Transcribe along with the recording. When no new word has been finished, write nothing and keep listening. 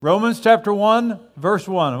Romans chapter 1, verse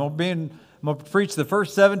 1. I'm going to preach the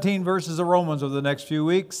first 17 verses of Romans over the next few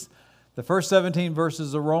weeks. The first 17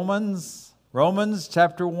 verses of Romans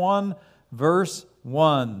chapter 1, verse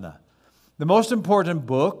 1. The most important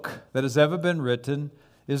book that has ever been written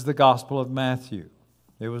is the Gospel of Matthew.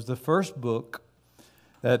 It was the first book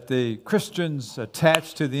that the Christians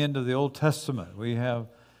attached to the end of the Old Testament. We have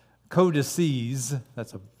codices,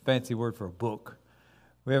 that's a fancy word for a book.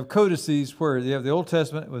 We have codices where you have the Old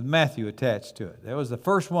Testament with Matthew attached to it. That was the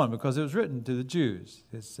first one because it was written to the Jews.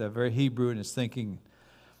 It's very Hebrew in its thinking.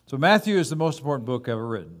 So Matthew is the most important book ever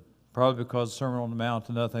written, probably because of the Sermon on the Mount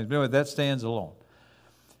and other things. But anyway, that stands alone.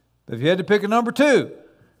 But if you had to pick a number two,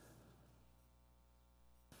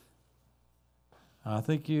 I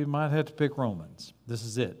think you might have to pick Romans. This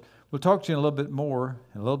is it. We'll talk to you a little bit more,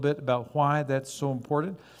 a little bit about why that's so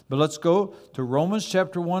important. But let's go to Romans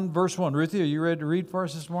chapter 1, verse 1. Ruthie, are you ready to read for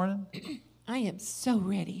us this morning? I am so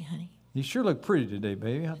ready, honey. You sure look pretty today,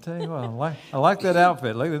 baby. I'll tell you what, I like that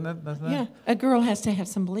outfit. Look at that. That's nice. Yeah, a girl has to have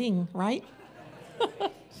some bling, right?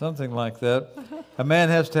 Something like that. A man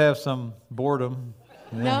has to have some boredom.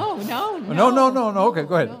 Yeah. No. Okay,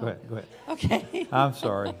 go ahead. Okay. I'm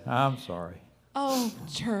sorry. Oh,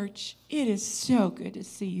 church, it is so good to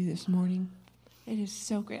see you this morning. It is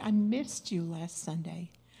so great. I missed you last Sunday.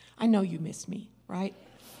 I know you missed me, right?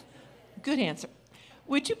 Good answer.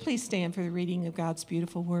 Would you please stand for the reading of God's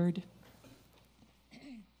beautiful word?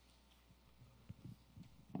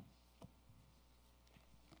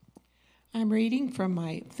 I'm reading from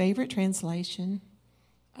my favorite translation,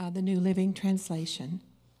 the New Living Translation,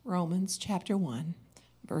 Romans chapter 1,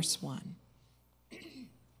 verse 1.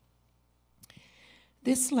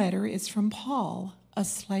 This letter is from Paul, a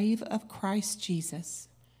slave of Christ Jesus,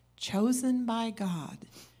 chosen by God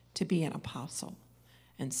to be an apostle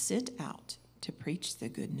and sent out to preach the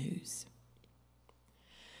good news.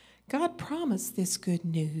 God promised this good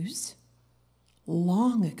news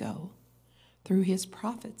long ago through his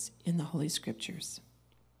prophets in the Holy Scriptures.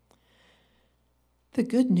 The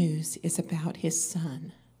good news is about his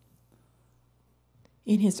son.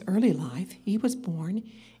 In his early life, he was born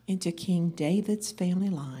into King David's family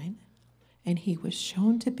line, and he was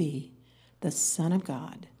shown to be the Son of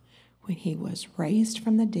God when he was raised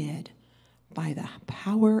from the dead by the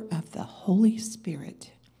power of the Holy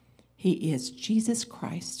Spirit. He is Jesus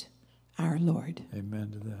Christ, our Lord. Amen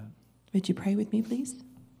to that. Would you pray with me, please?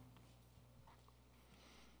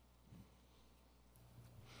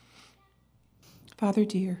 Father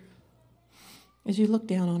dear, as you look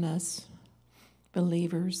down on us,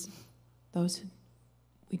 believers, those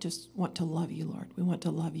we just want to love you, Lord. We want to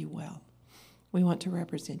love you well. We want to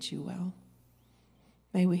represent you well.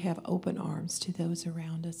 May we have open arms to those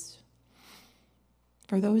around us.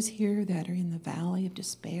 For those here that are in the valley of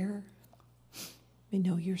despair, we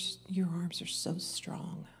know your arms are so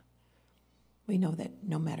strong. We know that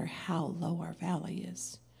no matter how low our valley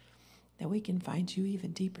is, that we can find you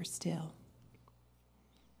even deeper still.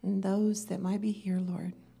 And those that might be here,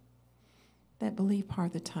 Lord, that believe part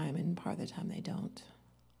of the time and part of the time they don't.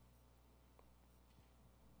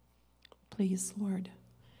 Please, Lord,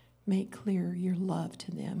 make clear your love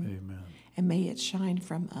to them. Amen. And may it shine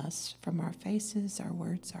from us, from our faces, our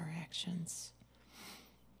words, our actions.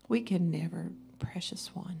 We can never,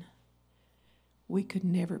 precious one, we could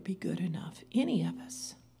never be good enough, any of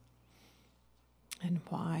us. And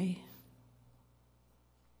why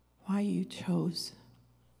you chose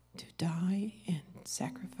to die and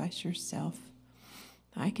sacrifice yourself,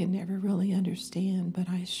 I can never really understand, but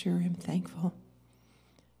I sure am thankful.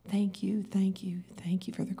 Thank you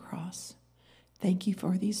for the cross. Thank you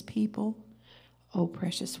for these people. Oh,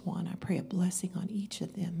 precious one, I pray a blessing on each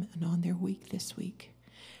of them and on their week this week.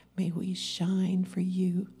 May we shine for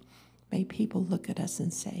you. May people look at us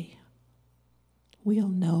and say, we'll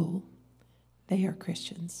know they are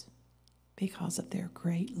Christians because of their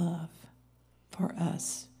great love for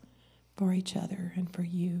us, for each other, and for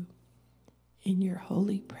you. In your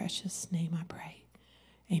holy, precious name I pray.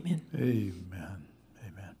 Amen. Amen.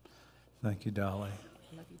 Thank you, Dolly.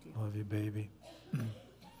 Love you, dear. Love you, baby.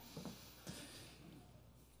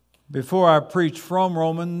 Before I preach from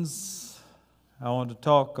Romans, I want to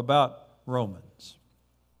talk about Romans.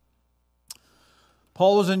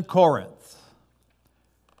 Paul was in Corinth,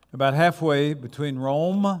 about halfway between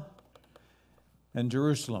Rome and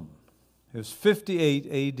Jerusalem. It was 58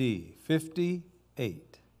 A.D.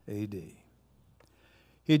 58 A.D.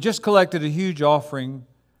 He had just collected a huge offering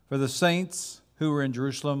for the saints who were in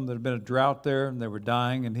Jerusalem. There had been a drought there and they were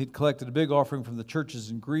dying, and he'd collected a big offering from the churches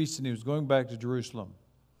in Greece, and he was going back to Jerusalem.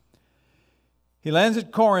 He lands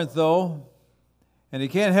at Corinth, though, and he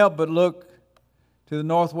can't help but look to the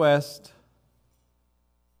northwest,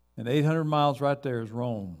 and 800 miles right there is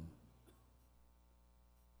Rome.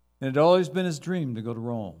 And it had always been his dream to go to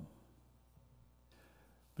Rome.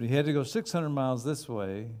 But he had to go 600 miles this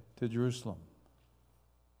way to Jerusalem.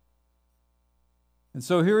 And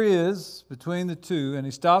so here he is between the two, and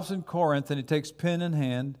he stops in Corinth, and he takes pen in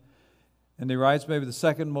hand, and he writes maybe the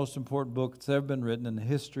second most important book that's ever been written in the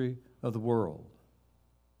history of the world.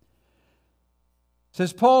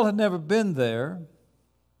 Since Paul had never been there,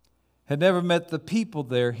 had never met the people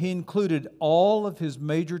there, he included all of his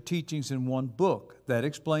major teachings in one book. That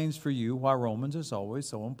explains for you why Romans is always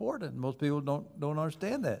so important. Most people don't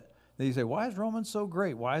understand that. They say, why is Romans so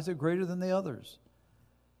great? Why is it greater than the others?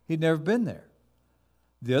 He'd never been there.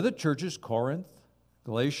 The other churches, Corinth,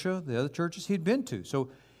 Galatia, the other churches he'd been to. So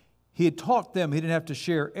he had taught them. He didn't have to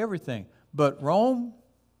share everything. But Rome,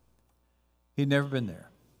 he'd never been there.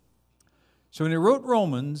 So when he wrote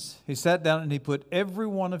Romans, he sat down and he put every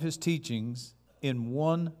one of his teachings in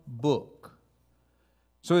one book.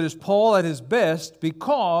 So it is Paul at his best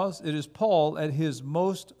because it is Paul at his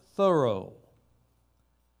most thorough.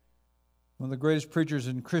 One of the greatest preachers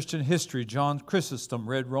in Christian history, John Chrysostom,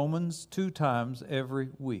 read Romans 2 times every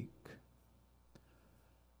week.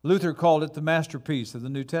 Luther called it the masterpiece of the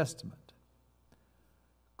New Testament.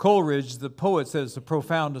 Coleridge, the poet, says it's the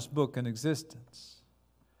profoundest book in existence.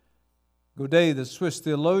 Godet, the Swiss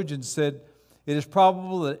theologian, said, it is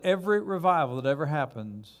probable that every revival that ever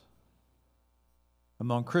happens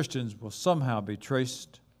among Christians will somehow be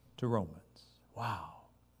traced to Romans. Wow.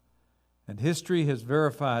 And history has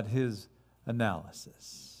verified his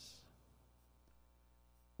analysis.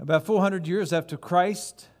 About 400 years after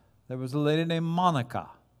Christ, there was a lady named Monica,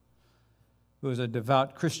 who was a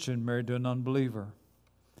devout Christian married to an unbeliever.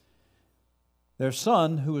 Their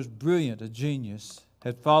son, who was brilliant, a genius,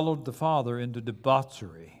 had followed the father into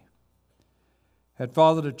debauchery, had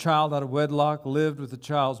fathered a child out of wedlock, lived with the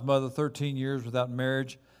child's mother 13 years without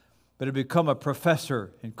marriage, but had become a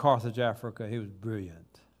professor in Carthage, Africa. He was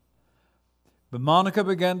brilliant. But Monica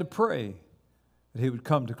began to pray that he would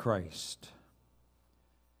come to Christ.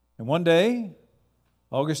 And one day,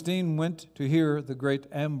 Augustine went to hear the great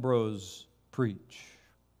Ambrose preach.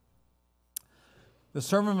 The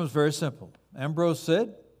sermon was very simple. Ambrose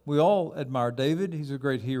said, we all admire David. He's a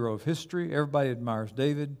great hero of history. Everybody admires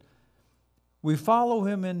David. We follow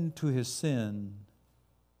him into his sin.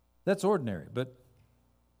 That's ordinary, but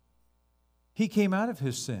he came out of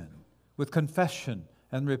his sin with confession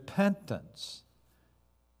and repentance.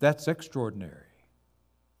 That's extraordinary.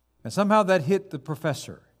 And somehow that hit the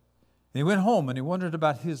professor. And he went home and he wondered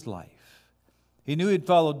about his life. He knew he'd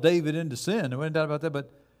followed David into sin. There wasn't doubt about that,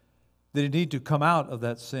 but did he need to come out of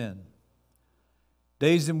that sin?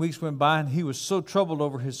 Days and weeks went by, and he was so troubled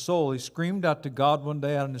over his soul, he screamed out to God one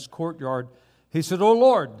day out in his courtyard. He said, "Oh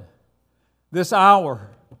Lord, this hour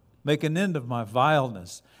make an end of my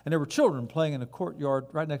vileness." And there were children playing in a courtyard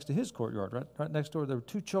right next to his courtyard. Right next door, there were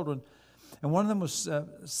two children, and one of them was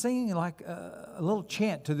singing like a little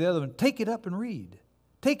chant to the other one, "Take it up and read.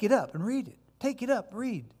 Take it up and read it. Take it up and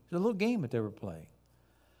read." It was a little game that they were playing.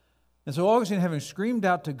 And so Augustine, having screamed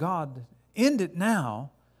out to God, "End it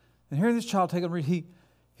now," and hearing this child take it and read,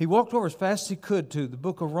 he walked over as fast as he could to the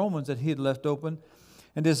book of Romans that he had left open,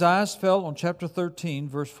 and his eyes fell on chapter 13,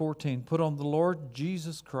 verse 14. "Put on the Lord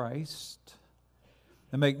Jesus Christ,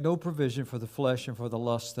 and make no provision for the flesh and for the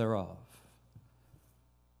lust thereof."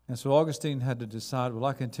 And so Augustine had to decide, will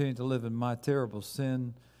I continue to live in my terrible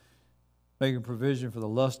sin, making provision for the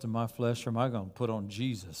lust of my flesh, or am I going to put on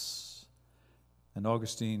Jesus? And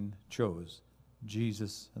Augustine chose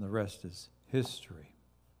Jesus, and the rest is history.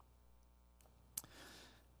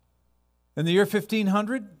 In the year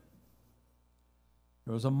 1500,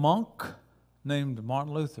 there was a monk named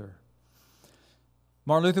Martin Luther.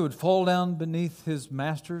 Martin Luther would fall down beneath his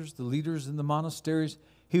masters, the leaders in the monasteries.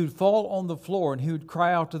 He would fall on the floor and he would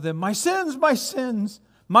cry out to them, "My sins, my sins,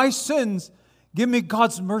 my sins. Give me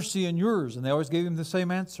God's mercy and yours." And they always gave him the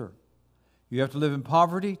same answer. You have to live in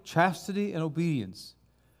poverty, chastity, and obedience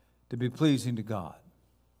to be pleasing to God.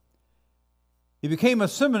 He became a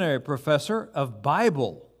seminary professor of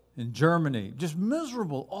Bible in Germany, just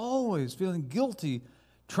miserable, always feeling guilty,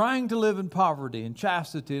 trying to live in poverty and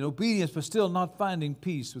chastity and obedience, but still not finding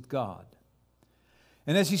peace with God.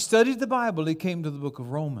 And as he studied the Bible, he came to the book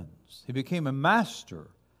of Romans. He became a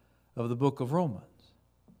master of the book of Romans.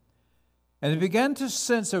 And he began to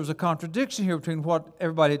sense there was a contradiction here between what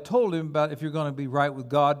everybody had told him about if you're going to be right with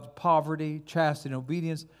God, poverty, chastity, and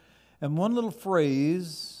obedience, and one little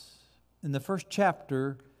phrase in the first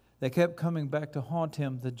chapter that kept coming back to haunt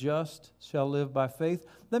him: "The just shall live by faith."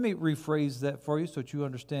 Let me rephrase that for you so that you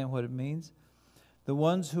understand what it means. the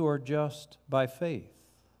ones who are just by faith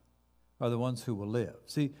are the ones who will live.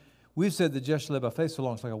 See, we've said that just live by faith so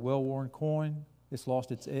long. It's like a well-worn coin. It's lost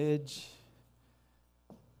its edge.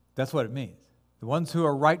 That's what it means. The ones who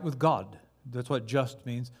are right with God. That's what just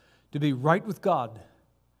means. To be right with God.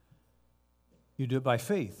 You do it by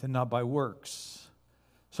faith and not by works.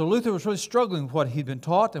 So Luther was really struggling with what he'd been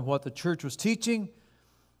taught and what the church was teaching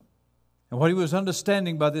and what he was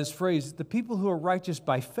understanding by this phrase. The people who are righteous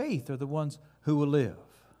by faith are the ones who will live.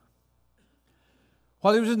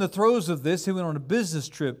 While he was in the throes of this, he went on a business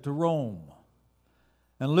trip to Rome.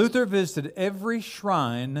 And Luther visited every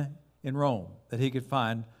shrine in Rome that he could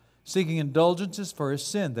find, seeking indulgences for his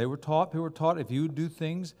sin. People were taught if you would do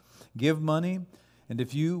things, give money, and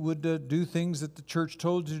if you would do things that the church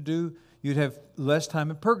told you to do, you'd have less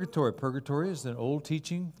time in purgatory. Purgatory is an old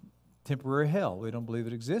teaching, temporary hell. We don't believe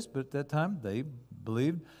it exists, but at that time they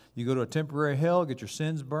believed you go to a temporary hell, get your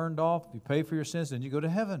sins burned off, you pay for your sins, then you go to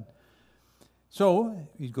heaven. So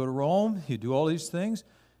you'd go to Rome, you'd do all these things,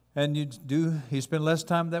 and you'd spend less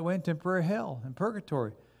time that way in temporary hell and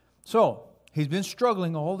purgatory. So he's been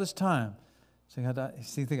struggling all this time, saying,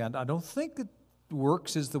 I don't think that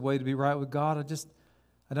works is the way to be right with God.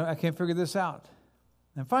 I can't figure this out.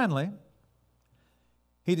 And finally,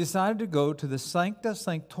 he decided to go to the Sancta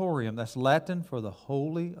Sanctorum. That's Latin for the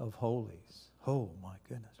Holy of Holies. Oh, my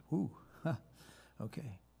goodness. Whew.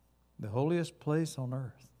 Okay. The holiest place on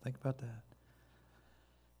earth. Think about that.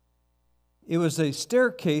 It was a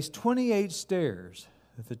staircase, 28 stairs,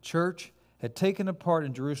 that the church had taken apart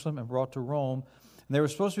in Jerusalem and brought to Rome. And they were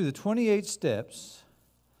supposed to be the 28 steps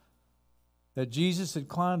that Jesus had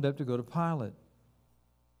climbed up to go to Pilate.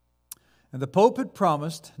 And the Pope had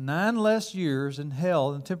promised 9 less years in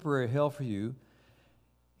hell, in temporary hell for you,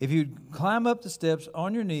 if you'd climb up the steps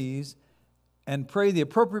on your knees and pray the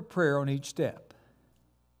appropriate prayer on each step.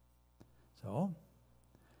 So,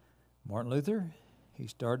 Martin Luther, he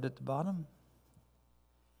started at the bottom.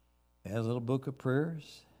 He has a little book of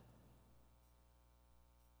prayers.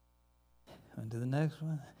 On to the next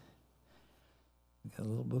one. Got a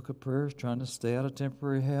little book of prayers, trying to stay out of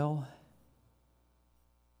temporary hell.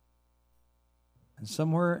 And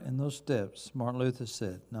somewhere in those steps, Martin Luther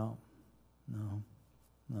said, no.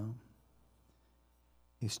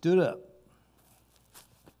 He stood up.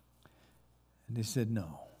 And he said,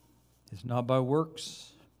 no. It's not by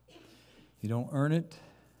works. You don't earn it.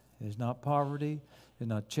 It's not poverty. It's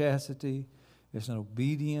not chastity. It's not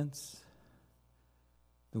obedience.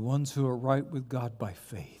 The ones who are right with God by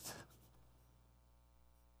faith,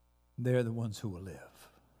 they're the ones who will live.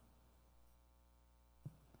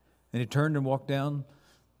 And he turned and walked down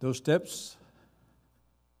those steps,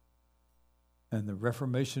 and the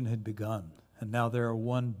Reformation had begun. And now there are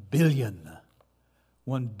 1 billion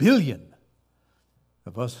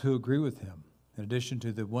of us who agree with him, in addition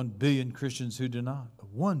to the 1 billion Christians who do not. But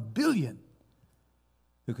 1 billion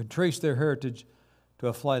who can trace their heritage to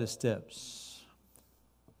a flight of steps.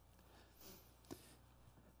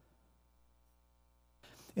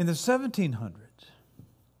 In the 1700s,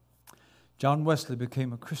 John Wesley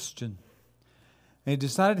became a Christian, and he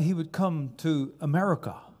decided he would come to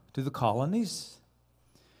America, to the colonies,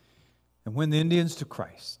 and win the Indians to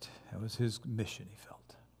Christ. That was his mission, he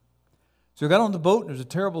felt. So he got on the boat, and there was a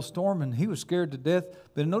terrible storm, and he was scared to death.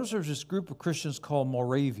 But notice there was this group of Christians called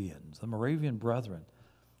Moravians, the Moravian Brethren.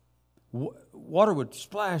 Water would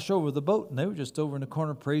splash over the boat, and they were just over in the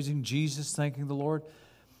corner praising Jesus, thanking the Lord.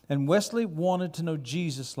 And Wesley wanted to know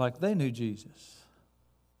Jesus like they knew Jesus.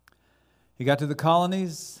 He got to the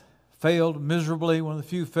colonies, failed miserably, one of the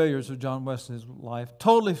few failures of John Wesley's life.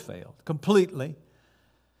 Totally failed, completely.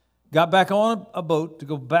 Got back on a boat to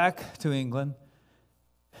go back to England,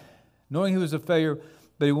 knowing he was a failure,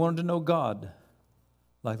 but he wanted to know God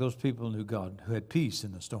like those people knew God, who had peace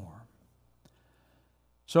in the storm.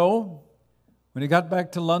 So, when he got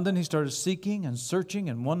back to London, he started seeking and searching,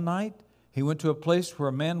 and one night he went to a place where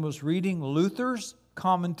a man was reading Luther's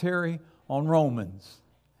commentary on Romans,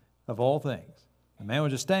 of all things. The man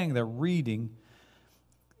was just standing there reading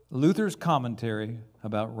Luther's commentary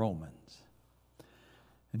about Romans.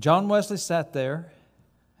 And John Wesley sat there,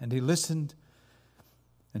 and he listened,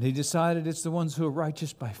 and he decided it's the ones who are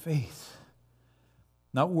righteous by faith,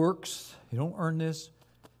 not works. You don't earn this.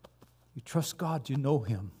 You trust God, you know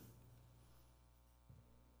Him.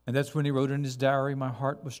 And that's when he wrote in his diary, my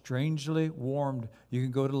heart was strangely warmed. You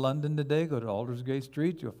can go to London today, go to Aldersgate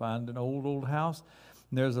Street, you'll find an old house.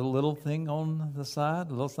 And there's a little thing on the side, a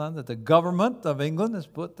little sign that the government of England has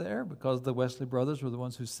put there because the Wesley brothers were the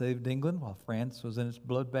ones who saved England while France was in its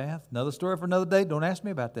bloodbath. Another story for another day. Don't ask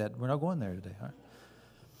me about that. We're not going there today. All right.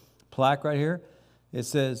 Plaque right here. It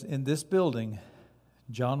says, in this building,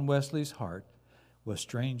 John Wesley's heart was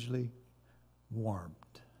strangely warmed.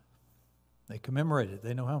 They commemorate it.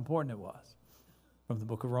 They know how important it was from the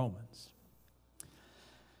book of Romans.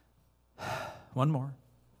 One more,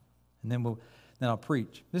 and then I'll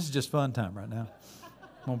preach. This is just fun time right now.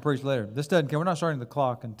 I'm going to preach later. This doesn't care. We're not starting the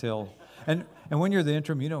clock until, and when you're the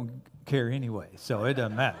interim, you don't care anyway, so it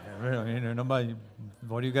doesn't matter. Really, nobody.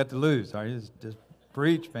 What do you got to lose? All right, just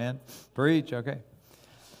preach, man. Preach, okay.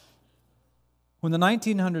 When the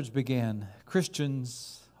 1900s began,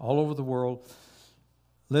 Christians all over the world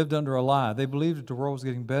lived under a lie. They believed that the world was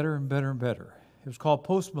getting better and better and better. It was called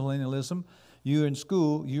postmillennialism. You in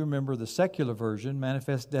school, you remember the secular version,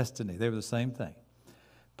 Manifest Destiny. They were the same thing.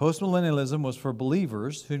 Postmillennialism was for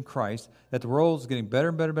believers in Christ that the world was getting better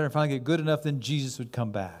and better and better, and finally get good enough, then Jesus would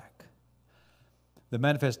come back. The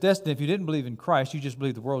Manifest Destiny, if you didn't believe in Christ, you just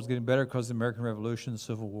believed the world was getting better because of the American Revolution, the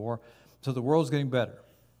Civil War. So the world's getting better.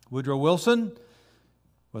 Woodrow Wilson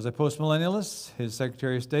was a postmillennialist. His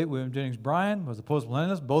Secretary of State, William Jennings Bryan, was a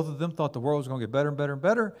postmillennialist. Both of them thought the world was going to get better and better and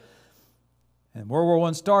better. And World War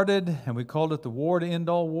I started, and we called it the war to end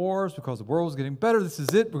all wars because the world was getting better. This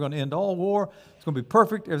is it. We're going to end all war. It's going to be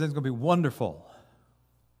perfect. Everything's going to be wonderful.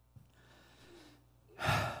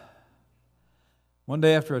 One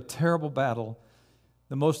day after a terrible battle,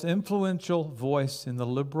 the most influential voice in the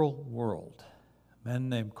liberal world, a man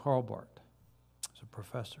named Karl Barth, was a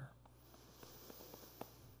professor.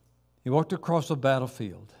 He walked across a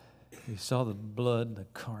battlefield. He saw the blood, the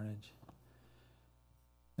carnage.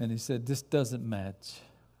 And he said, this doesn't match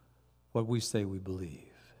what we say we believe.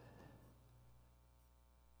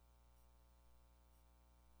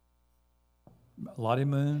 Lottie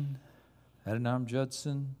Moon, Adoniram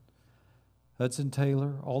Judson, Hudson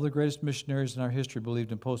Taylor, all the greatest missionaries in our history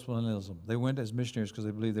believed in postmillennialism. They went as missionaries because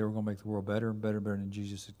they believed they were going to make the world better and better and better, and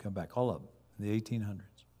Jesus had come back. All of them in the 1800s.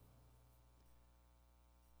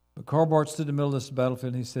 But Karl Barth stood in the middle of this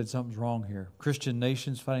battlefield and he said, something's wrong here. Christian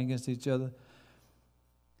nations fighting against each other.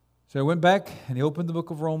 So I went back and he opened the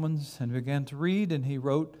book of Romans and began to read, and he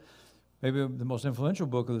wrote maybe the most influential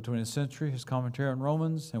book of the 20th century, his commentary on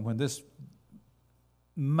Romans. And when this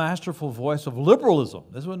masterful voice of liberalism,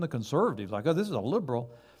 this wasn't a conservative, like, oh, this is a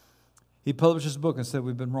liberal, he published his book and said,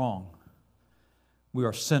 we've been wrong. We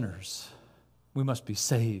are sinners. We must be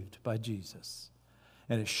saved by Jesus.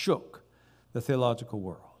 And it shook the theological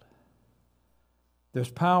world. There's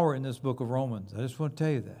power in this book of Romans. I just want to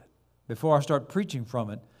tell you that. Before I start preaching from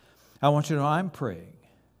it, I want you to know I'm praying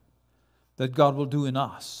that God will do in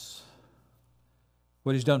us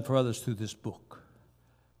what He's done for others through this book.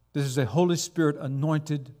 This is a Holy Spirit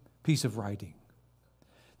anointed piece of writing.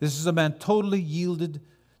 This is a man totally yielded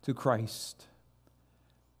to Christ.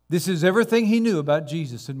 This is everything he knew about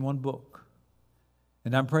Jesus in one book.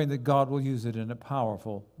 And I'm praying that God will use it in a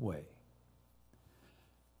powerful way.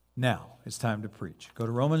 Now, it's time to preach. Go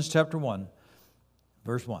to Romans chapter 1,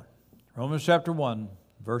 verse 1. Romans chapter 1,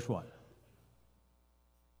 verse 1.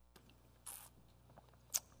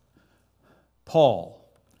 Paul.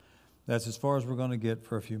 That's as far as we're going to get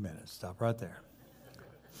for a few minutes. Stop right there.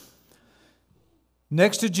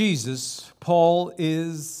 Next to Jesus, Paul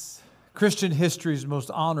is Christian history's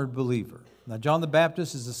most honored believer. Now, John the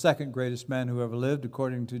Baptist is the second greatest man who ever lived,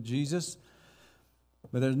 according to Jesus.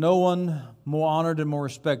 But there's no one more honored and more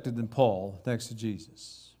respected than Paul next to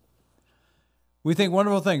Jesus. We think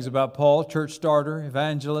wonderful things about Paul, church starter,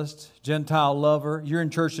 evangelist, Gentile lover. You're in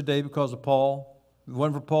church today because of Paul. If it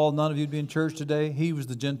wasn't for Paul, none of you'd be in church today. He was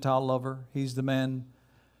the Gentile lover. He's the man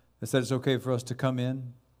that said it's okay for us to come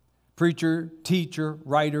in. Preacher, teacher,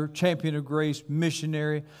 writer, champion of grace,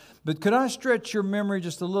 missionary. But could I stretch your memory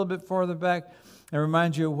just a little bit farther back and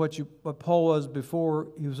remind you of what Paul was before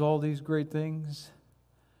he was all these great things?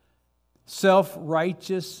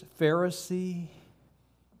 Self-righteous Pharisee,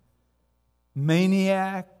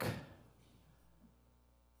 maniac,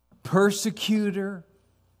 persecutor,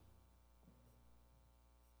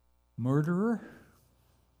 murderer.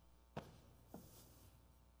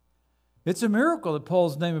 It's a miracle that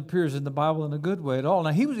Paul's name appears in the Bible in a good way at all.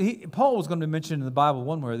 Now, Paul was going to be mentioned in the Bible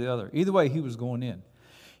one way or the other. Either way, he was going in.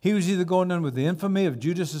 He was either going in with the infamy of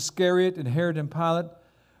Judas Iscariot and Herod and Pilate,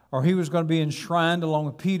 or he was going to be enshrined along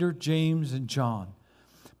with Peter, James, and John.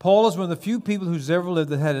 Paul is one of the few people who's ever lived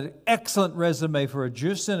that had an excellent resume for a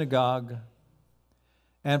Jewish synagogue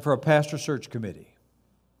and for a pastor search committee.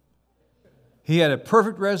 He had a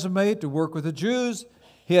perfect resume to work with the Jews.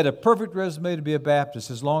 He had a perfect resume to be a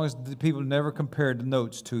Baptist, as long as the people never compared the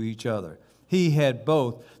notes to each other. He had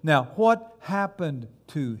both. Now, what happened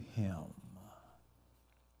to him?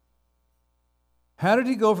 How did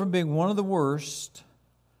he go from being one of the worst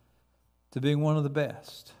to being one of the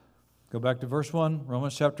best? Go back to verse 1,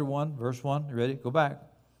 Romans chapter 1, verse 1. You ready? Go back.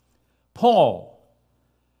 Paul,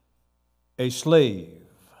 a slave.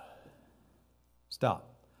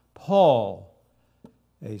 Stop. Paul,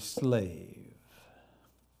 a slave.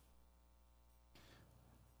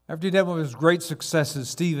 After he had one of his great successes,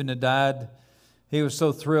 Stephen had died. He was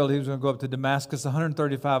so thrilled he was going to go up to Damascus,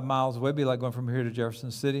 135 miles away. It'd be like going from here to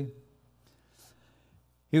Jefferson City.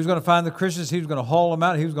 He was going to find the Christians. He was going to haul them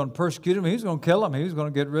out. He was going to persecute them. He was going to kill them. He was going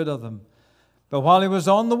to get rid of them. But while he was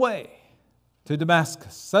on the way to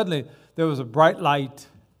Damascus, suddenly there was a bright light,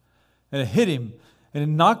 and it hit him, and it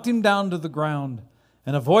knocked him down to the ground.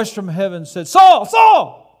 And a voice from heaven said, Saul,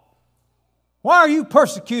 Saul, why are you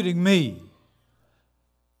persecuting me?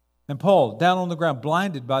 And Paul, down on the ground,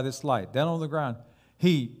 blinded by this light, down on the ground,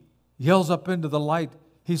 he yells up into the light.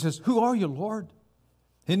 He says, who are you, Lord?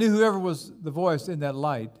 He knew whoever was the voice in that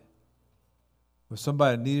light was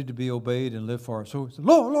somebody that needed to be obeyed and live for. So he said,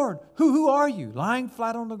 Lord, Lord, who are you? Lying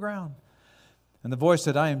flat on the ground. And the voice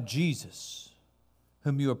said, I am Jesus,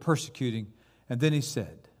 whom you are persecuting. And then he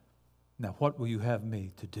said, now what will you have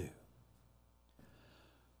me to do?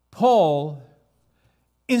 Paul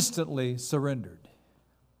instantly surrendered.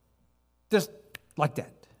 Just like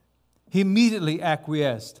that. He immediately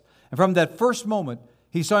acquiesced. And from that first moment,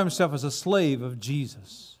 he saw himself as a slave of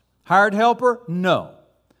Jesus. Hired helper? No.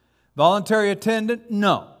 Voluntary attendant?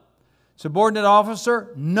 No. Subordinate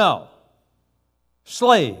officer? No.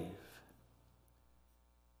 Slave.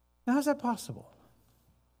 Now, how's that possible?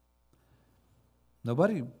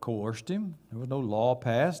 Nobody coerced him. There was no law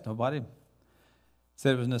passed. Nobody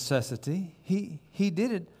said it was necessity. He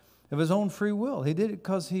did it of his own free will. He did it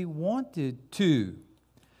because he wanted to.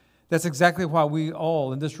 That's exactly why we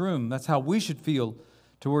all in this room, that's how we should feel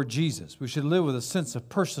toward Jesus. We should live with a sense of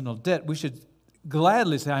personal debt. We should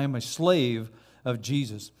gladly say, I am a slave of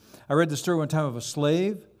Jesus. I read the story one time of a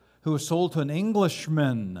slave who was sold to an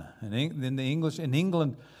Englishman. In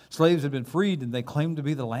England, slaves had been freed and they claimed to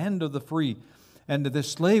be the land of the free. And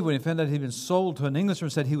this slave, when he found out he'd been sold to an Englishman,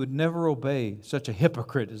 said he would never obey such a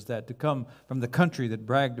hypocrite as that to come from the country that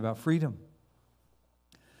bragged about freedom.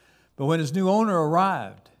 But when his new owner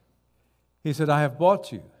arrived, he said, I have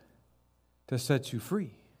bought you to set you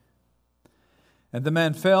free. And the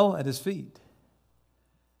man fell at his feet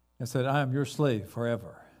and said, I am your slave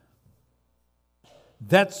forever.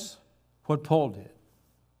 That's what Paul did.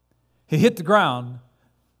 He hit the ground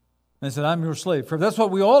and said, I'm your slave forever. That's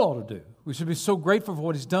what we all ought to do. We should be so grateful for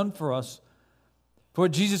what he's done for us, for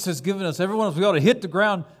what Jesus has given us. Every one of us, we ought to hit the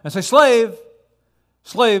ground and say, slave,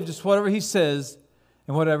 slave, just whatever he says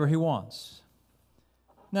and whatever he wants.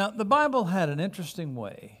 Now, the Bible had an interesting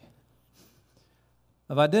way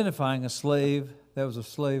of identifying a slave that was a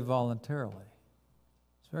slave voluntarily.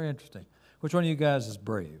 It's very interesting. Which one of you guys is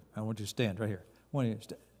brave? I want you to stand right here. One of you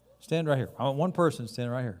stand right here. I want one person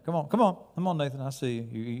standing right here. Come on, Nathan. I see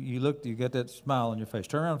you. You look. You got that smile on your face.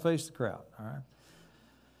 Turn around and face the crowd. All right.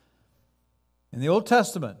 In the Old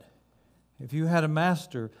Testament, if you had a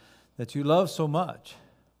master that you loved so much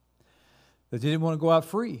that you didn't want to go out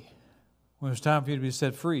free, when it was time for you to be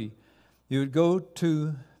set free, you would go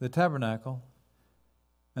to the tabernacle,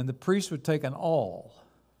 and the priest would take an awl.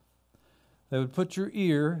 They would put your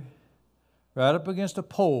ear right up against a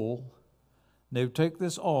pole. They would take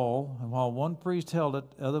this awl, and while one priest held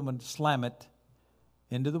it, the other would slam it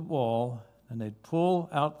into the wall, and they'd pull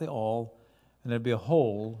out the awl, and there'd be a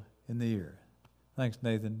hole in the ear. Thanks,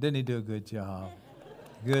 Nathan. Didn't he do a good job?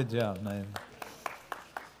 Good job, Nathan.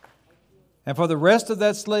 And for the rest of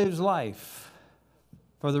that slave's life,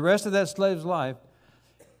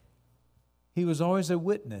 he was always a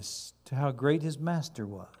witness to how great his master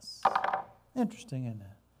was. Interesting, isn't it?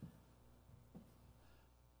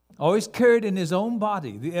 Always carried in his own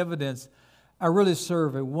body the evidence, I really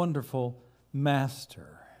serve a wonderful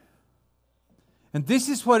master. And this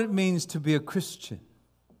is what it means to be a Christian.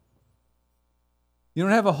 You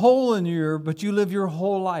don't have a hole in your ear, but you live your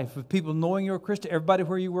whole life with people knowing you're a Christian. Everybody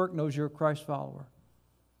where you work knows you're a Christ follower.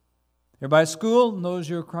 Everybody at school knows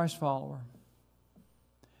you're a Christ follower.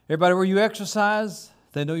 Everybody where you exercise,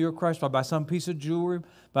 they know you're a Christ follower. By some piece of jewelry,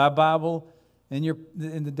 by a Bible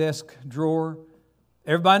in the desk drawer.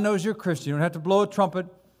 Everybody knows you're a Christian. You don't have to blow a trumpet.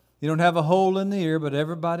 You don't have a hole in the ear, but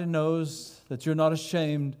everybody knows that you're not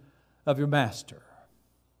ashamed of your master.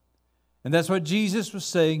 And that's what Jesus was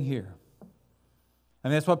saying here.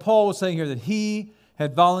 And that's what Paul was saying here, that he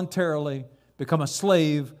had voluntarily become a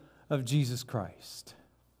slave of Jesus Christ.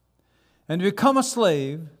 And to become a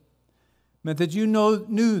slave meant that you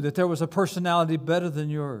knew that there was a personality better than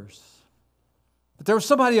yours. That there was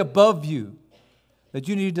somebody above you that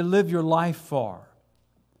you needed to live your life for.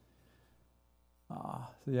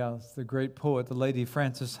 Yeah, it's the great poet, the Lady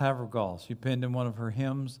Frances Havergal. She penned in one of her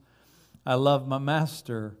hymns, "I love my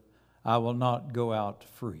master, I will not go out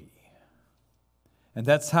free." And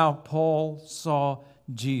that's how Paul saw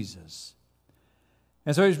Jesus.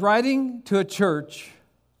 And so he's writing to a church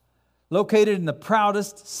located in the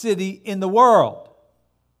proudest city in the world.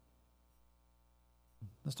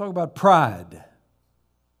 Let's talk about pride.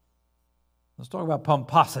 Let's talk about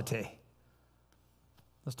pomposity.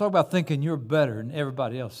 Let's talk about thinking you're better than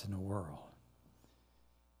everybody else in the world.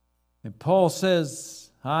 And Paul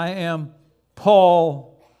says, I am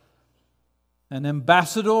Paul, an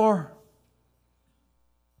ambassador.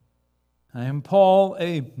 I am Paul,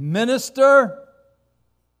 a minister.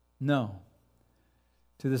 No.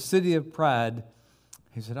 To the city of pride,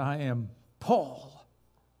 he said, I am Paul,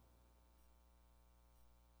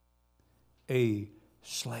 a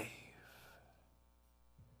slave.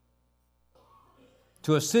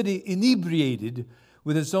 To a city inebriated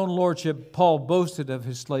with its own lordship, Paul boasted of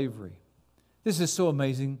his slavery. This is so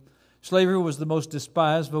amazing. Slavery was the most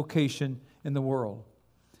despised vocation in the world.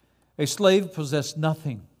 A slave possessed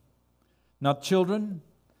nothing. Not children,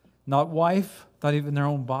 not wife, not even their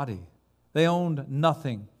own body. They owned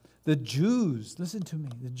nothing. The Jews, listen to me,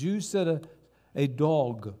 the Jews said a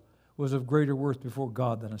dog was of greater worth before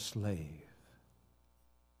God than a slave.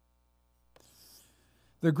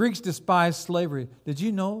 The Greeks despised slavery. Did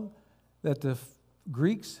you know that the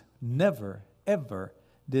Greeks never, ever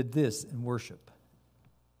did this in worship?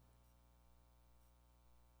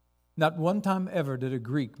 Not one time ever did a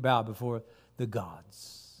Greek bow before the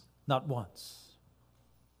gods. Not once.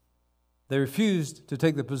 They refused to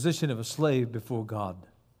take the position of a slave before God.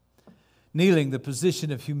 Kneeling, the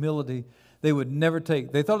position of humility, they would never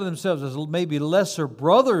take. They thought of themselves as maybe lesser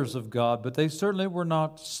brothers of God, but they certainly were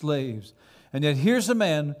not slaves. And yet here's a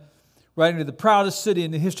man writing to the proudest city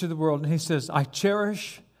in the history of the world, and he says, I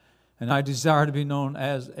cherish and I desire to be known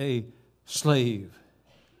as a slave.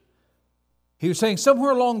 He was saying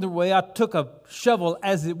somewhere along the way, I took a shovel,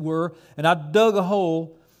 as it were, and I dug a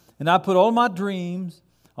hole, and I put all my dreams,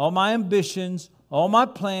 all my ambitions, all my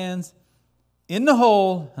plans in the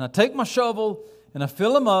hole, and I take my shovel, and I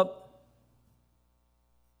fill them up,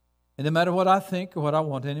 and no matter what I think or what I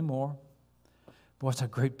want anymore. Boy, it's a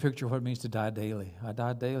great picture of what it means to die daily. I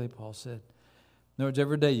die daily, Paul said. In other words,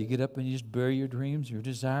 every day you get up and you just bury your dreams, your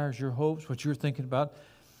desires, your hopes, what you're thinking about.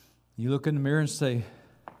 You look in the mirror and say,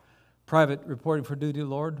 private reporting for duty,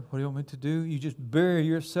 Lord, what do you want me to do? You just bury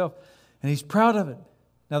yourself. And he's proud of it.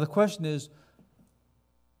 Now the question is,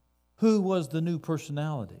 who was the new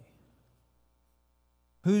personality?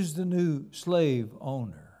 Who's the new slave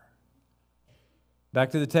owner?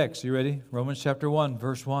 Back to the text. You ready? Romans chapter 1,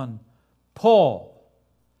 verse 1. Paul,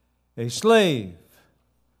 a slave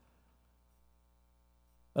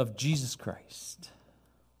of Jesus Christ.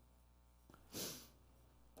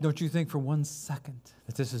 Don't you think for one second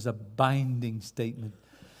that this is a binding statement,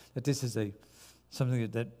 that this is something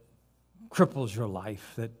that cripples your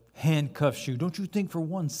life, that handcuffs you? Don't you think for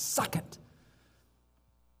one second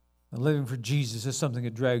that living for Jesus is something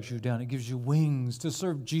that drags you down? It gives you wings. To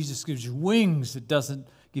serve Jesus gives you wings. It doesn't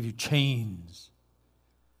give you chains.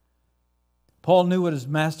 Paul knew what his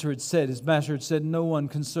master had said. His master had said, no one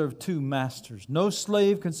can serve two masters. No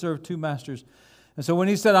slave can serve two masters. And so when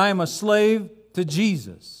he said, I am a slave to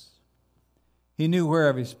Jesus, he knew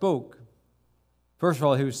wherever he spoke. First of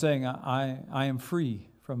all, he was saying, I am free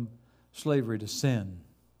from slavery to sin.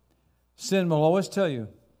 Sin will always tell you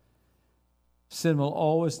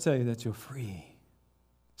that you're free.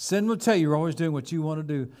 Sin will tell you you're always doing what you want to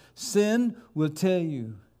do. Sin will tell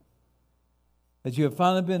you that you have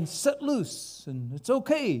finally been set loose and it's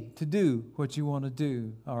okay to do what you want to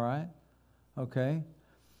do. All right? Okay?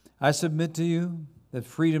 I submit to you that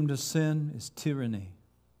freedom to sin is tyranny.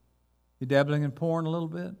 You dabbling in porn a little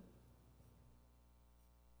bit?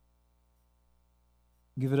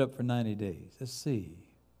 Give it up for 90 days. Let's see.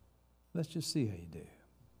 Let's just see how you do.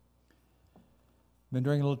 Been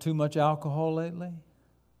drinking a little too much alcohol lately?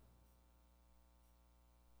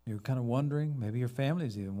 You're kind of wondering. Maybe your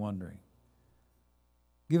family's even wondering.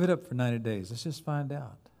 Give it up for 90 days. Let's just find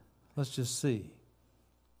out. Let's just see.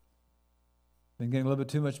 Been getting a little bit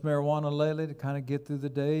too much marijuana lately to kind of get through the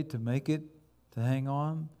day, to make it, to hang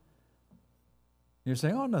on. You're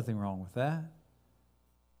saying, oh, nothing wrong with that.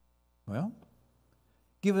 Well,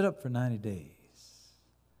 give it up for 90 days.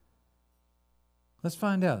 Let's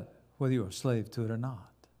find out whether you're a slave to it or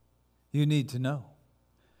not. You need to know.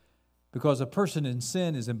 Because a person in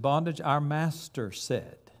sin is in bondage. Our master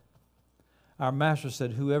said,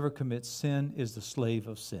 whoever commits sin is the slave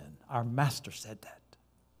of sin. Our master said that.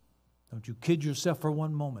 Don't you kid yourself for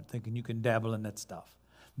one moment thinking you can dabble in that stuff.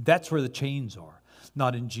 That's where the chains are,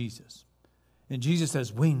 not in Jesus. In Jesus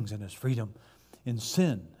there's wings and there's freedom. In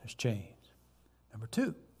sin there's chains. Number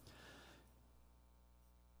 2,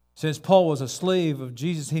 since Paul was a slave of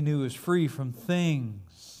Jesus, he knew he was free from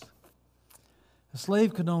things. A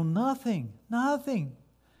slave could own nothing, nothing.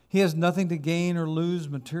 He has nothing to gain or lose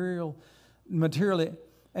materially.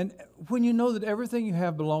 And when you know that everything you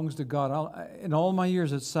have belongs to God, in all my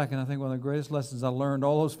years at Second, I think one of the greatest lessons I learned,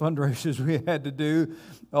 all those fundraisers we had to do,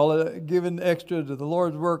 all giving extra to the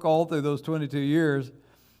Lord's work all through those 22 years,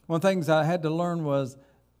 one of the things I had to learn was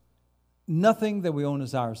nothing that we own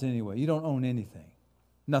is ours anyway. You don't own anything.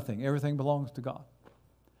 Nothing. Everything belongs to God.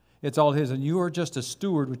 It's all His. And you are just a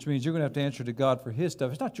steward, which means you're going to have to answer to God for His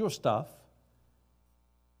stuff. It's not your stuff.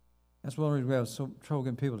 That's one reason we have so trouble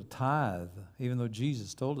getting people to tithe, even though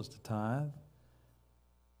Jesus told us to tithe.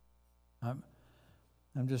 I'm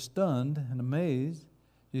just stunned and amazed.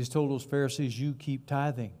 Jesus told those Pharisees, you keep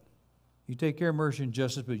tithing. You take care of mercy and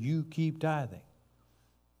justice, but you keep tithing.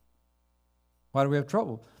 Why do we have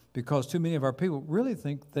trouble? Because too many of our people really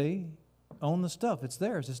think they own the stuff. It's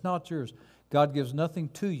theirs. It's not yours. God gives nothing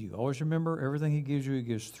to you. Always remember, everything He gives you, He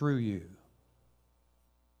gives through you.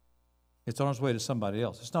 It's on its way to somebody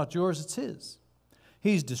else. It's not yours, it's His.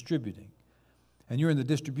 He's distributing. And you're in the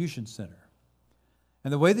distribution center.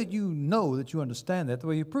 And the way that you know that you understand that, the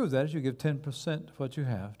way you prove that is you give 10% of what you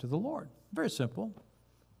have to the Lord. Very simple.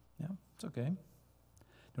 Yeah, it's okay.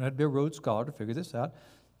 Don't have to be a Rhodes Scholar to figure this out.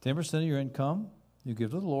 10% of your income you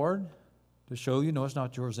give to the Lord to show you know it's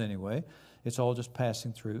not yours anyway. It's all just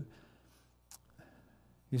passing through.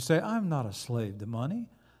 You say, I'm not a slave to money.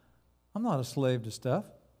 I'm not a slave to stuff.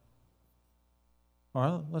 All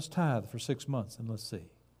right, let's tithe for 6 months and let's see.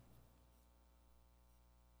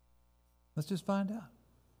 Let's just find out.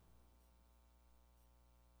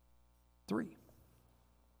 3.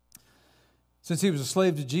 Since he was a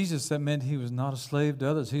slave to Jesus, that meant he was not a slave to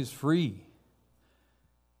others. He was free.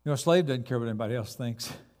 You know, a slave doesn't care what anybody else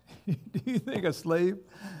thinks. Do you think a slave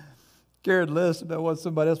cared less about what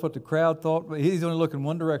somebody else, what the crowd thought? But he's only looking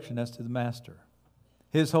one direction, that's to the master.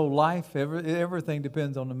 His whole life, everything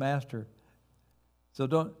depends on the master.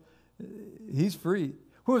 So he's free.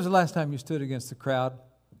 When was the last time you stood against the crowd?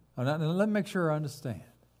 Now, let me make sure I understand.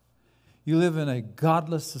 You live in a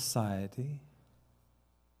godless society.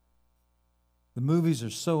 The movies are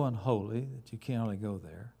so unholy that you can't hardly go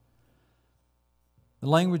there. The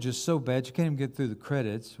language is so bad you can't even get through the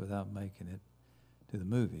credits without making it to the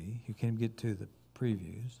movie. You can't even get to the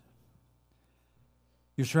previews.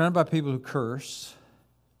 You're surrounded by people who curse.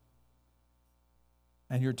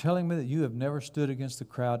 And you're telling me that you have never stood against the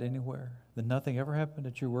crowd anywhere? That nothing ever happened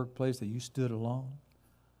at your workplace, that you stood alone?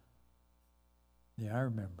 Yeah, I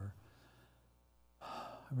remember.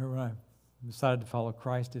 When I decided to follow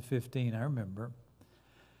Christ at 15. I remember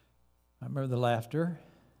the laughter.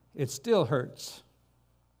 It still hurts.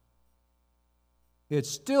 It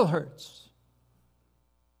still hurts.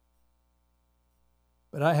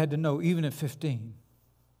 But I had to know, even at 15,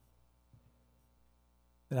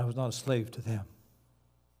 that I was not a slave to them.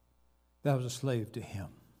 That I was a slave to Him.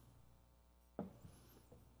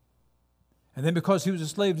 And then because he was a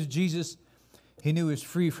slave to Jesus, he knew he was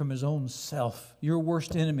free from his own self. Your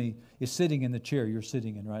worst enemy is sitting in the chair you're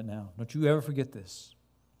sitting in right now. Don't you ever forget this.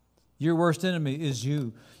 Your worst enemy is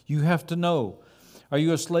you. You have to know. Are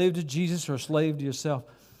you a slave to Jesus or a slave to yourself?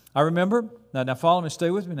 I remember, now follow me,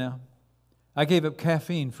 stay with me now. I gave up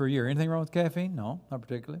caffeine for a year. Anything wrong with caffeine? No, not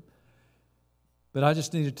particularly. But I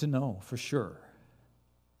just needed to know for sure.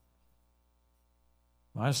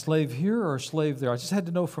 Am I a slave here or a slave there? I just had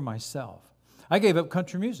to know for myself. I gave up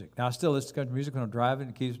country music. Now, I still listen to country music when I'm driving.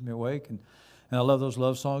 It keeps me awake. And I love those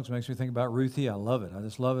love songs. It makes me think about Ruthie. I love it. I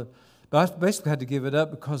just love it. But I basically had to give it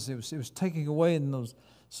up because it was taking away, and those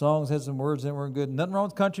songs had some words that weren't good. Nothing wrong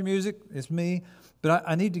with country music. It's me. But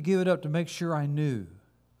I need to give it up to make sure I knew.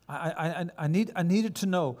 I needed to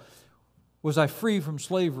know, was I free from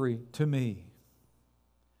slavery to me?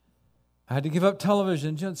 I had to give up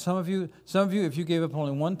television. Some of you, if you gave up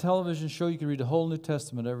only one television show, you could read the whole New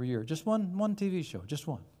Testament every year. Just one TV show, just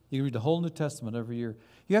one. You can read the whole New Testament every year.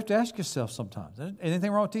 You have to ask yourself sometimes,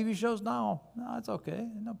 anything wrong with TV shows? No, it's okay.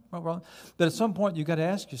 No problem. But at some point, you've got to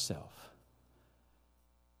ask yourself,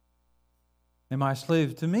 am I a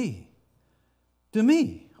slave to me? To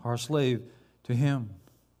me, or a slave to Him?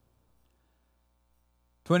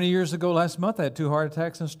 20 years ago, last month, I had 2 heart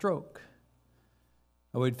attacks and a stroke.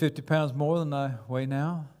 I weighed 50 pounds more than I weigh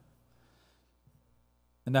now.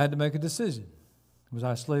 And I had to make a decision. Was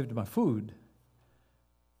I a slave to my food?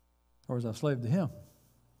 Or was I a slave to Him?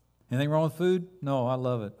 Anything wrong with food? No, I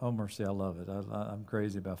love it. Oh, mercy, I love it. I'm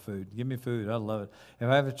crazy about food. Give me food. I love it. If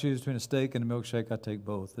I have to choose between a steak and a milkshake, I take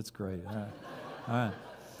both. It's great. All right. All right.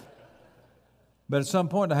 But at some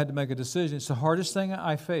point, I had to make a decision. It's the hardest thing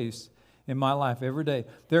I face in my life every day.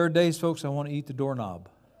 There are days, folks, I want to eat the doorknob.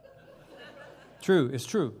 True. It's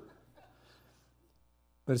true.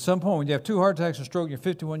 But at some point, when you have 2 heart attacks and stroke, you're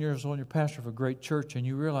 51 years old, and you're pastor of a great church, and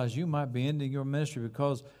you realize you might be ending your ministry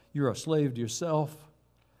because you're a slave to yourself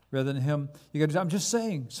rather than Him. I'm just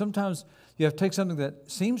saying, sometimes you have to take something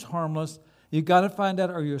that seems harmless. You've got to find out,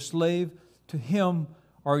 are you a slave to Him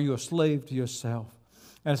or are you a slave to yourself?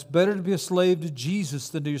 And it's better to be a slave to Jesus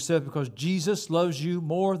than to yourself, because Jesus loves you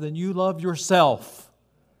more than you love yourself.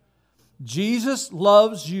 Jesus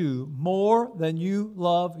loves you more than you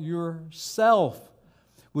love yourself.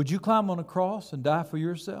 Would you climb on a cross and die for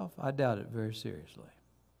yourself? I doubt it very seriously.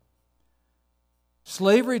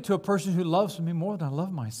 Slavery to a person who loves me more than I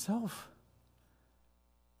love myself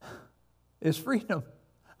is freedom.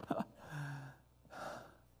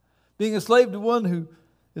 Being a slave to one who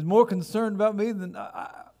is more concerned about me than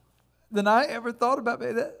I ever thought about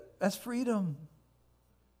me, that's freedom.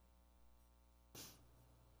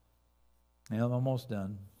 Yeah, I'm almost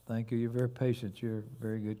done. Thank you. You're very patient. You're a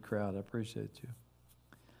very good crowd. I appreciate you.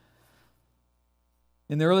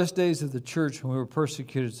 In the earliest days of the church, when we were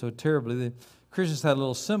persecuted so terribly, the Christians had a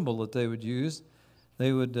little symbol that they would use.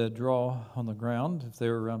 They would draw on the ground. If they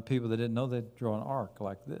were around people they didn't know, they'd draw an arc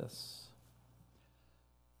like this.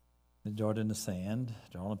 They'd draw it in the sand,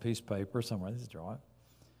 draw on a piece of paper somewhere. They'd draw it.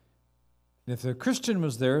 And if the Christian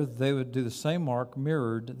was there, they would do the same arc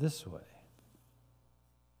mirrored this way.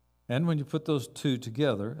 And when you put those two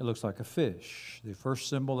together, it looks like a fish. The first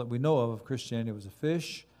symbol that we know of Christianity was a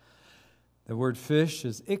fish. The word fish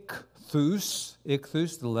is ichthus.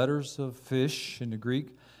 Ichthus, the letters of fish in the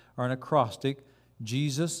Greek, are an acrostic.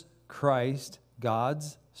 Jesus Christ,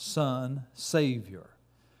 God's Son, Savior.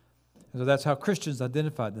 And so that's how Christians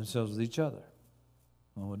identified themselves with each other.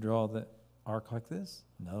 One would draw the arc like this.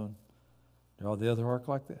 Another one draw the other arc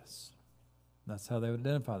like this. That's how they would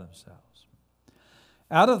identify themselves.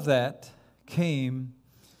 Out of that came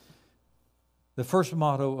the first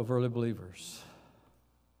motto of early believers.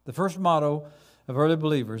 The first motto of early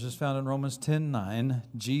believers is found in Romans 10:9.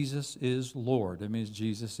 Jesus is Lord. It means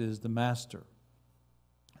Jesus is the Master.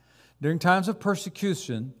 During times of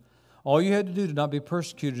persecution, all you had to do to not be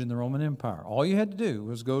persecuted in the Roman Empire, all you had to do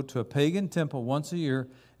was go to a pagan temple once a year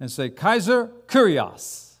and say, Kaiser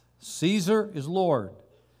Kyrios, Caesar is Lord.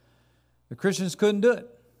 The Christians couldn't do it.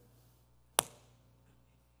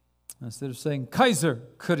 Instead of saying Kaiser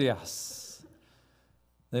Kyrios,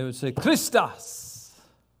 they would say Christos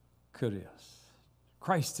Kyrios.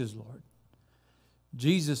 Christ is Lord.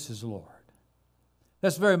 Jesus is Lord.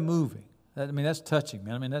 That's very moving. That's touching,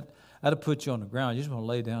 man. That'll put you on the ground. You just want to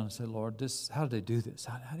lay down and say, Lord, how do they do this?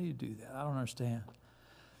 How do you do that? I don't understand.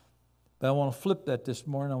 But I want to flip that this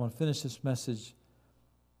morning. I want to finish this message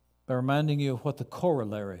by reminding you of what the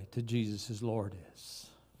corollary to Jesus is Lord is.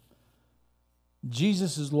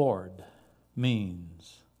 Jesus is Lord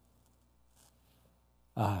means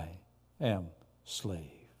I am slave.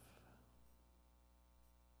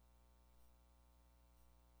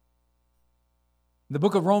 The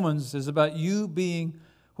book of Romans is about you being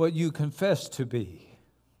what you confess to be.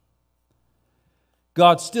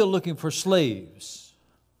 God's still looking for slaves,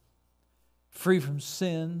 free from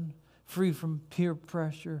sin, free from peer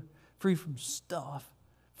pressure, free from stuff,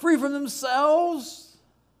 free from themselves,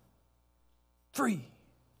 free.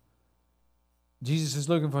 Jesus is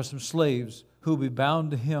looking for some slaves who will be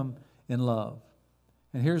bound to Him in love.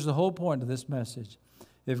 And here's the whole point of this message.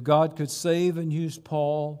 If God could save and use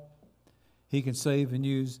Paul, He can save and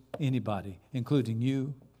use anybody, including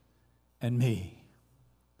you and me.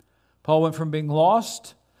 Paul went from being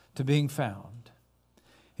lost to being found.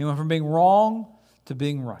 He went from being wrong to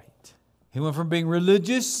being right. He went from being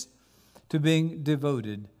religious to being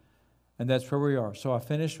devoted. And that's where we are. So I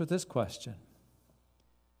finish with this question.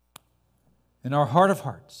 In our heart of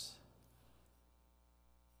hearts,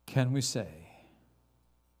 can we say,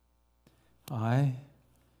 I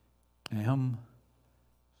am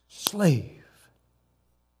slave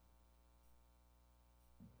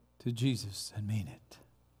to Jesus and mean it?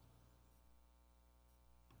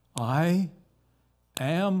 I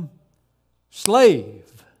am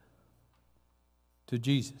slave to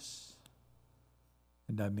Jesus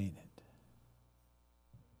and I mean it.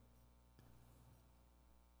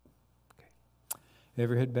 Okay.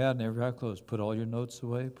 Every head bowed and every eye closed. Put all your notes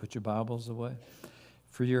away. Put your Bibles away.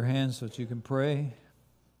 Free your hands so that you can pray.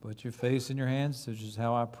 Put your face in your hands. This is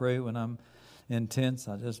how I pray when I'm intense,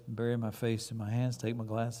 I just bury my face in my hands, take my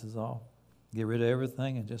glasses off, get rid of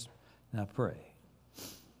everything, and just now pray.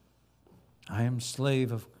 I am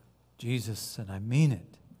slave of Jesus, and I mean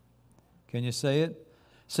it. Can you say it?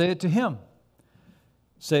 Say it to Him.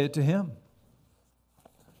 Say it to Him.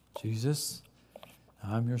 Jesus,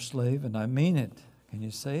 I'm your slave, and I mean it. Can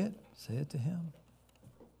you say it? Say it to Him.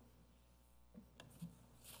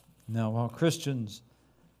 Now, while Christians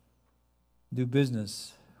do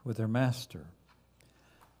business with their master,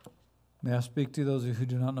 may I speak to those who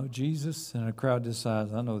do not know Jesus? And a crowd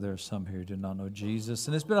decides, I know there are some here who do not know Jesus.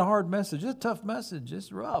 And it's been a hard message. It's a tough message.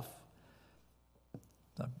 It's rough.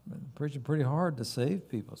 I'm preaching pretty hard to save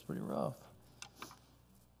people. It's pretty rough.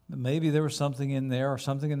 But maybe there was something in there or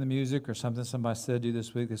something in the music or something somebody said to you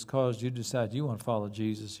this week that's caused you to decide you want to follow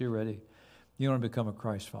Jesus. You're ready. You want to become a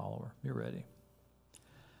Christ follower. You're ready.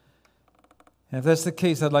 And if that's the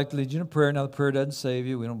case, I'd like to lead you in a prayer. Now, the prayer doesn't save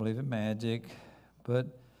you. We don't believe in magic. But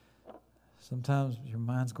sometimes your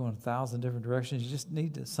mind's going 1,000 different directions. You just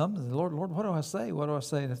need to, something. Lord, what do I say? What do I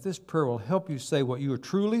say? And if this prayer will help you say what you are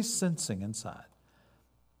truly sensing inside.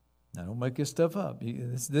 Now, don't make this stuff up.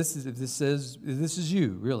 If this is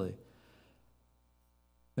you, really,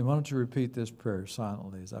 then why don't you repeat this prayer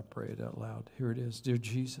silently as I pray it out loud. Here it is. Dear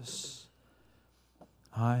Jesus,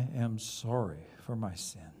 I am sorry for my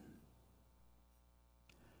sin.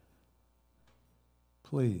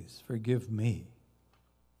 Please forgive me.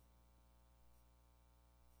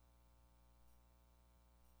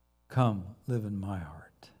 Come, live in my heart.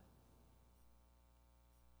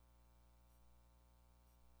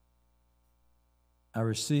 I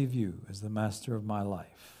receive you as the master of my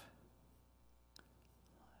life.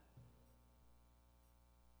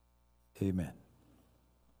 Amen.